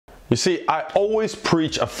You see, I always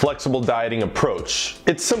preach a flexible dieting approach.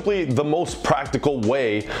 It's simply the most practical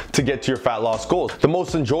way to get to your fat loss goals, the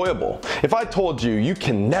most enjoyable. If I told you you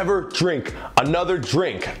can never drink another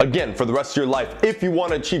drink again for the rest of your life if you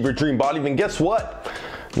want to achieve your dream body, then guess what?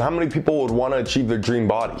 How many people would want to achieve their dream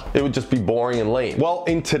body? It would just be boring and lame. Well,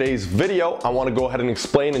 in today's video, I want to go ahead and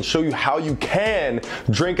explain and show you how you can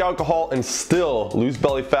drink alcohol and still lose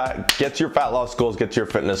belly fat, get to your fat loss goals, get to your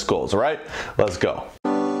fitness goals, all right? Let's go.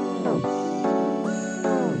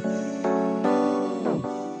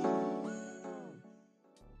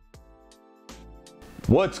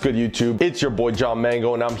 What's good, YouTube? It's your boy John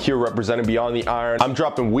Mango, and I'm here representing Beyond the Iron. I'm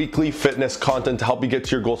dropping weekly fitness content to help you get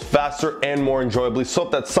to your goals faster and more enjoyably. So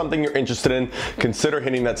if that's something you're interested in, consider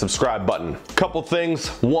hitting that subscribe button. Couple things.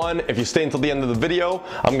 One, if you stay until the end of the video,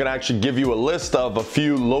 I'm gonna actually give you a list of a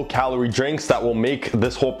few low-calorie drinks that will make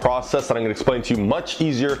this whole process that I'm gonna explain to you much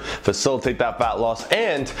easier, facilitate that fat loss.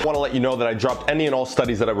 And I wanna let you know that I dropped any and all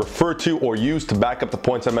studies that I refer to or use to back up the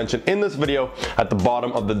points I mentioned in this video at the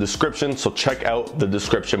bottom of the description. So check out the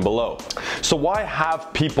description below. So why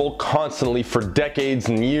have people constantly for decades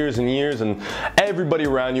and years and everybody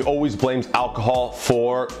around you always blames alcohol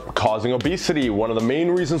for causing obesity? One of the main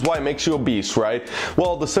reasons why it makes you obese, right?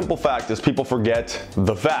 Well, the simple fact is people forget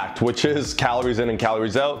the fact, which is calories in and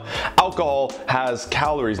calories out. Alcohol has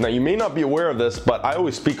calories. Now, you may not be aware of this, but I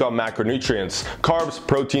always speak on macronutrients: carbs,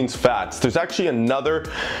 proteins, fats. There's actually another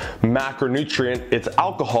macronutrient, it's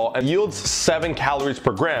alcohol, and yields 7 calories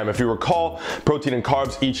per gram. If you recall, protein and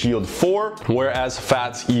carbs each yield 4, whereas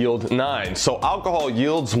fats yield 9. So alcohol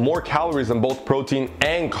yields more calories than both protein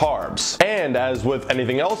and carbs. And as with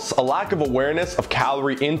anything else, a lack of awareness of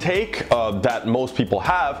calorie intake that most people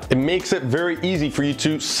have, it makes it very easy for you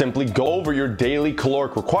to simply go over your daily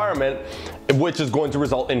caloric requirement, which is going to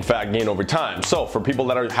result in fat gain over time. So for people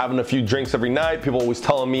that are having a few drinks every night, people always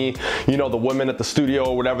telling me, you know, the women at the studio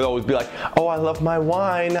or whatever, they'll always be like, oh, I love my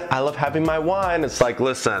wine, I love having my wine. It's like,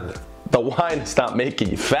 listen, the wine is not making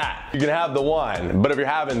you fat. You can have the wine, but if you're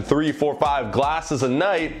having 3, 4, 5 glasses a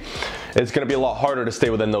night, it's gonna be a lot harder to stay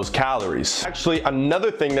within those calories. Actually,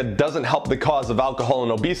 another thing that doesn't help the cause of alcohol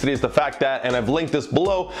and obesity is the fact that, and I've linked this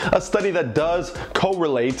below, a study that does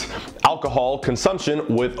correlate alcohol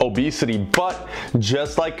consumption with obesity. But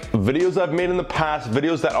just like videos I've made in the past,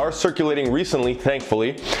 videos that are circulating recently,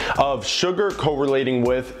 thankfully, of sugar correlating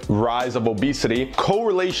with rise of obesity,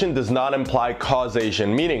 correlation does not imply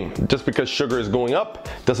causation, meaning just because sugar is going up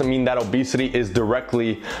doesn't mean that obesity is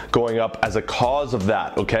directly going up as a cause of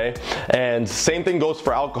that, okay? And same thing goes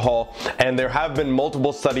for alcohol, and there have been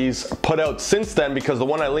multiple studies put out since then, because the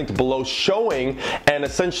one I linked below showing and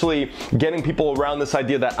essentially getting people around this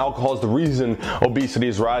idea that alcohol is the reason obesity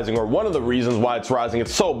is rising, or one of the reasons why it's rising,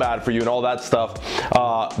 it's so bad for you and all that stuff.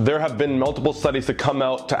 There have been multiple studies to come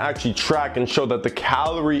out to actually track and show that the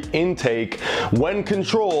calorie intake, when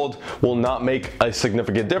controlled, will not make a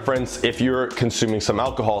significant difference if you're consuming some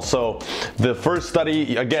alcohol. So the first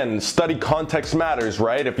study, again, study context matters,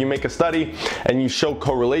 right? If you make a study and you show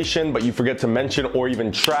correlation, but you forget to mention or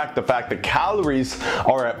even track the fact that calories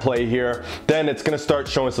are at play here, then it's gonna start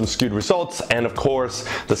showing some skewed results. And of course,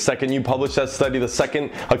 the second you publish that study, the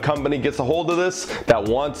second a company gets a hold of this that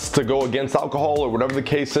wants to go against alcohol or whatever the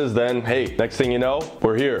case is, then hey, next thing you know,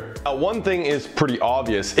 we're here. Now, one thing is pretty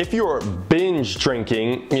obvious. If you're binge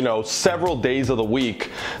drinking, you know, several days of the week,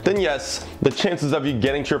 then yes, the chances of you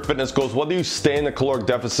getting to your fitness goals, whether you stay in the caloric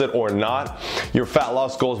deficit or not, your fat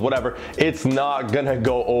loss goals, whatever, it's not gonna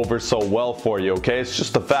go over so well for you, okay? It's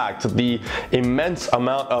just a fact. The immense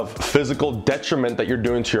amount of physical detriment that you're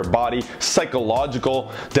doing to your body,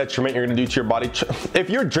 psychological detriment you're gonna do to your body. If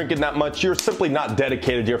you're drinking that much, you're simply not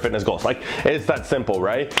dedicated to your fitness goals. Like, it's that simple,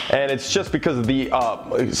 right? And it's just because of the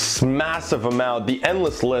massive amount, the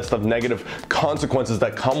endless list of negative consequences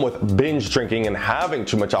that come with binge drinking and having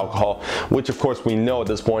too much alcohol, which of course we know at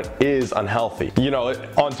this point is unhealthy. You know,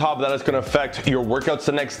 on top of that, it's gonna affect your workouts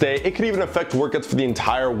the next day. It could even affect workouts for the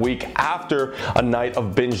entire week after a night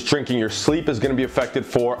of binge drinking. Your sleep is gonna be affected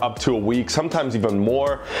for up to a week, sometimes even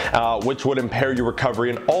more, which would impair your recovery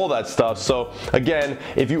and all that stuff. So again,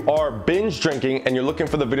 if you are binge drinking and you're looking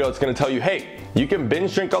for the video that's gonna tell you, hey, you can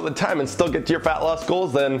binge drink all the time and still get to your fat loss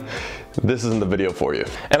goals, then this isn't the video for you.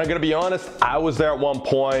 And I'm gonna be honest, I was there at one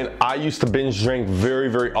point. I used to binge drink very,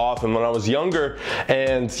 very often when I was younger,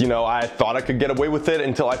 and you know, I thought I could get away with it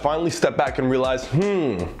until I finally stepped back and realized,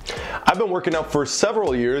 I've been working out for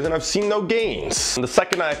several years and I've seen no gains. And the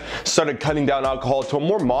second I started cutting down alcohol to a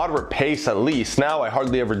more moderate pace, at least, now I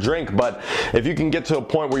hardly ever drink, but if you can get to a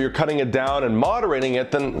point where you're cutting it down and moderating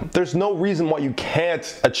it, then there's no reason why you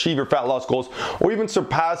can't achieve your fat loss goals or even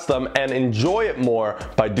surpass them and enjoy it more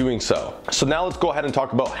by doing so. So now let's go ahead and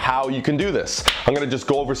talk about how you can do this. I'm gonna just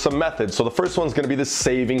go over some methods. So the first one's gonna be the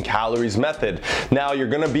saving calories method. Now you're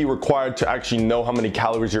gonna be required to actually know how many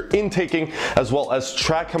calories you're intaking, as well as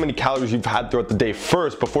track how many calories you've had throughout the day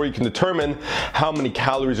first before you can determine how many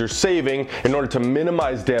calories you're saving in order to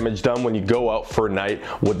minimize damage done when you go out for a night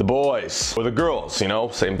with the boys or the girls, you know,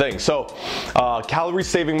 same thing. So calorie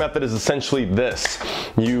saving method is essentially this.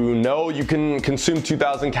 You know you can consume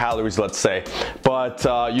 2,000 calories, let's say, but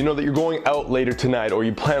you know that you're going out later tonight, or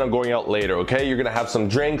you plan on going out later, okay? You're gonna have some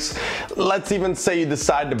drinks. Let's even say you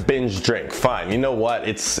decide to binge drink. Fine, you know what?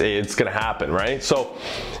 It's gonna happen, right? So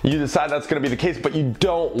you decide that's gonna be the case, but you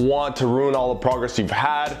don't want to ruin all the progress you've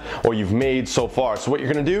had or you've made so far. So what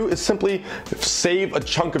you're gonna do is simply save a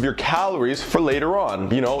chunk of your calories for later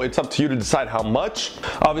on. You know, it's up to you to decide how much.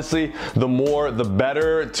 Obviously, the more the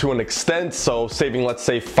better to an extent. So saving, let's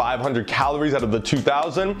say, 500 calories out of the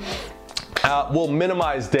 2,000 will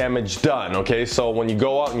minimize damage done, okay? So when you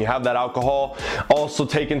go out and you have that alcohol, also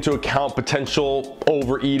take into account potential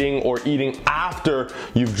overeating or eating after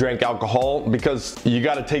you've drank alcohol, because you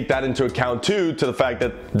got to take that into account too, to the fact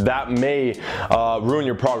that that may ruin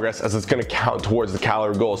your progress, as it's going to count towards the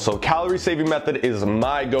calorie goal. So calorie saving method is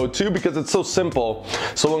my go-to because it's so simple,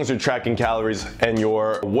 so long as you're tracking calories and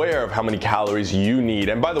you're aware of how many calories you need.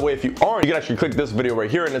 And by the way, if you aren't, you can actually click this video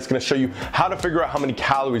right here and it's going to show you how to figure out how many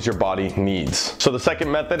calories your body needs. So the second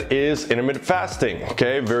method is intermittent fasting,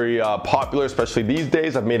 okay? Very popular, especially these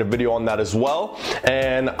days. I've made a video on that as well,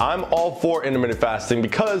 and I'm all for intermittent fasting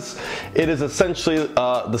because it is essentially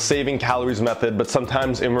the saving calories method, but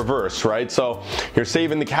sometimes in reverse, right? So you're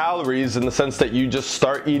saving the calories in the sense that you just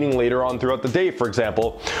start eating later on throughout the day, for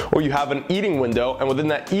example, or you have an eating window, and within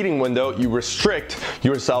that eating window, you restrict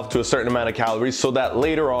yourself to a certain amount of calories so that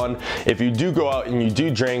later on, if you do go out and you do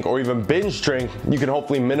drink or even binge drink, you can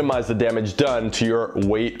hopefully minimize the damage done to your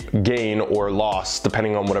weight gain or loss,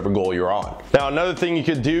 depending on whatever goal you're on. Now, another thing you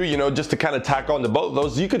could do, you know, just to kind of tack on to both of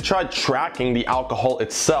those, you could try tracking the alcohol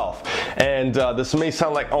itself. And this may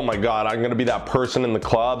sound like, oh my God, I'm gonna be that person in the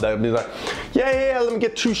club that would be like, yeah, let me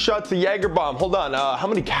get 2 shots of Jaeger bomb. Hold on, how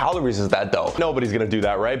many calories is that though? Nobody's gonna do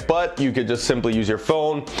that, right? But you could just simply use your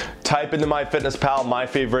phone, type into MyFitnessPal, my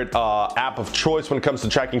favorite app of choice when it comes to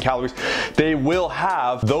tracking calories. They will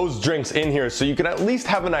have those drinks in here, so you can at least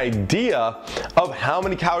have an idea of how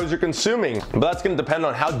many calories you're consuming. But that's going to depend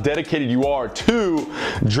on how dedicated you are to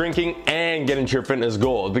drinking and getting to your fitness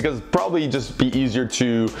goals, because it'd probably just be easier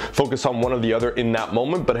to focus on one or the other in that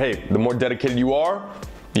moment. But hey, the more dedicated you are,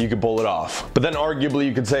 you can pull it off. But then arguably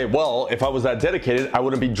you could say, well, if I was that dedicated, I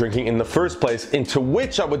wouldn't be drinking in the first place, into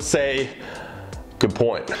which I would say, good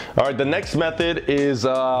point. All right, the next method is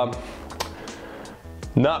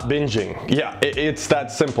not binging. Yeah, it's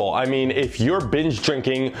that simple. I mean, if you're binge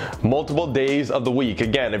drinking multiple days of the week,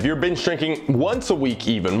 again, if you're binge drinking once a week,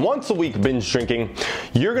 even once a week binge drinking,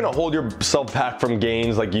 you're gonna hold yourself back from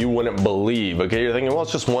gains like you wouldn't believe, okay? You're thinking, well,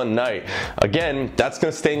 it's just one night. Again, that's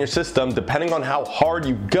gonna stay in your system. Depending on how hard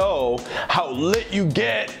you go, how lit you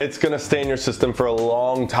get, it's gonna stay in your system for a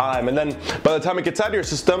long time. And then by the time it gets out of your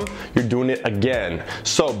system, you're doing it again.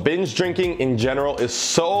 So binge drinking in general is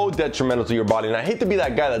so detrimental to your body. And I hate to be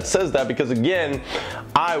that guy that says that, because again,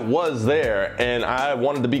 I was there and I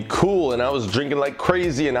wanted to be cool and I was drinking like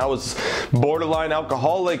crazy and I was borderline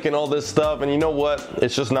alcoholic and all this stuff, and you know what,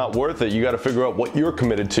 it's just not worth it. You got to figure out what you're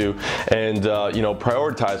committed to and you know,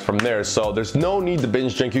 prioritize from there. So there's no need to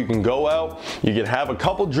binge drink. You can go out, you can have a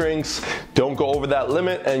couple drinks, don't go over that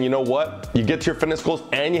limit, and you know what, you get to your fitness goals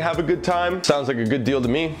and you have a good time. Sounds like a good deal to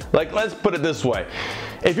me. Like, let's put it this way,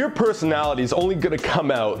 if your personality is only gonna come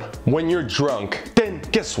out when you're drunk, then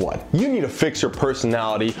guess what? You need to fix your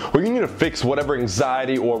personality, or you need to fix whatever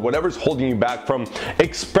anxiety or whatever's holding you back from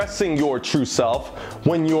expressing your true self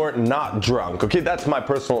when you're not drunk, okay? That's my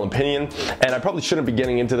personal opinion, and I probably shouldn't be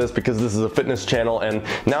getting into this because this is a fitness channel, and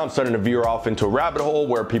now I'm starting to veer off into a rabbit hole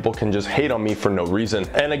where people can just hate on me for no reason.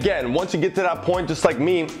 And again, once you get to that point, just like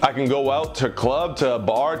me, I can go out to a club, to a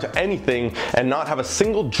bar, to anything, and not have a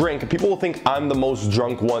single drink, and people will think I'm the most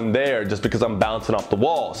drunk one there just because I'm bouncing off the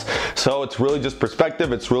walls. So it's really just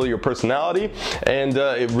perspective, it's really your personality, and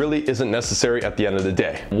it really isn't necessary at the end of the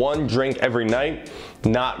day. One drink every night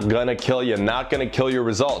not gonna kill you, not gonna kill your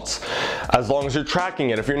results. As long as you're tracking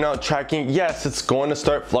it. If you're not tracking, yes, it's going to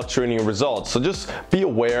start fluctuating your results. So just be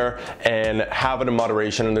aware and have it in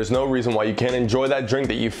moderation, and there's no reason why you can't enjoy that drink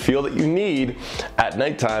that you feel that you need at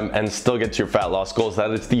nighttime and still get to your fat loss goals.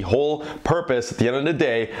 That is the whole purpose at the end of the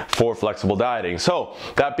day for flexible dieting. So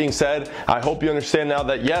that being said, I hope you understand now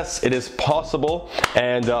that yes, it is possible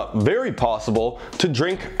and very possible to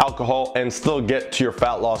drink alcohol and still get to your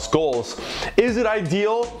fat loss goals. Is it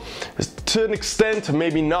ideal? To an extent,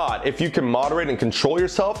 maybe not. If you can moderate and control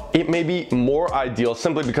yourself, it may be more ideal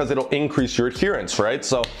simply because it'll increase your adherence, right?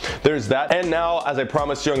 So there's that. And now, as I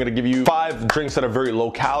promised you, I'm gonna give you 5 drinks that are very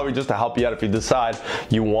low calorie just to help you out if you decide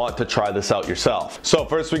you want to try this out yourself. So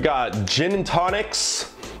first we got gin and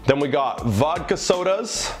tonics, then we got vodka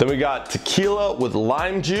sodas, then we got tequila with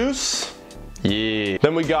lime juice, yeah.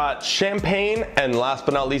 Then we got champagne, and last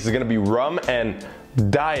but not least is gonna be rum and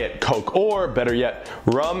Diet Coke, or better yet,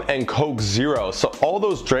 rum and Coke Zero. So all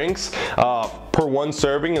those drinks per one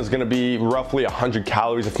serving is gonna be roughly 100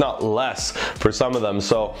 calories, if not less for some of them.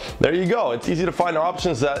 So there you go. It's easy to find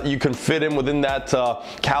options that you can fit in within that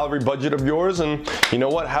calorie budget of yours, and you know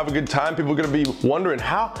what, have a good time. People are gonna be wondering,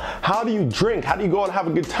 how do you drink? How do you go out and have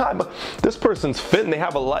a good time? But this person's fit and they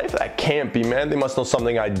have a life? That can't be, man. They must know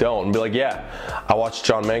something I don't. And be like, yeah, I watch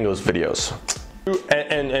John Mango's videos.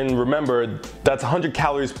 And remember, that's 100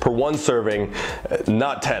 calories per one serving,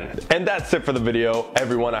 not 10. And that's it for the video,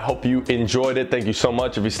 everyone. I hope you enjoyed it. Thank you so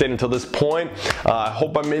much. If you stayed until this point, I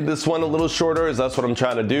hope I made this one a little shorter, as that's what I'm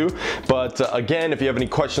trying to do. But again, if you have any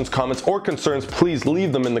questions, comments, or concerns, please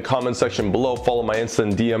leave them in the comment section below. Follow my Insta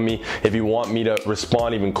and DM me if you want me to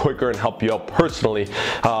respond even quicker and help you out personally.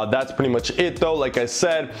 That's pretty much it though. Like I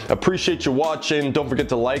said, appreciate you watching. Don't forget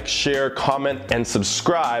to like, share, comment, and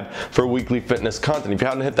subscribe for weekly fitness content. If you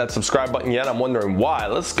haven't hit that subscribe button yet, I'm wondering why.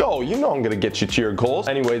 Let's go. You know I'm gonna get you to your goals.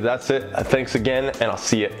 Anyway, that's it. Thanks again, and I'll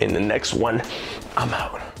see you in the next one. I'm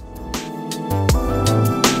out.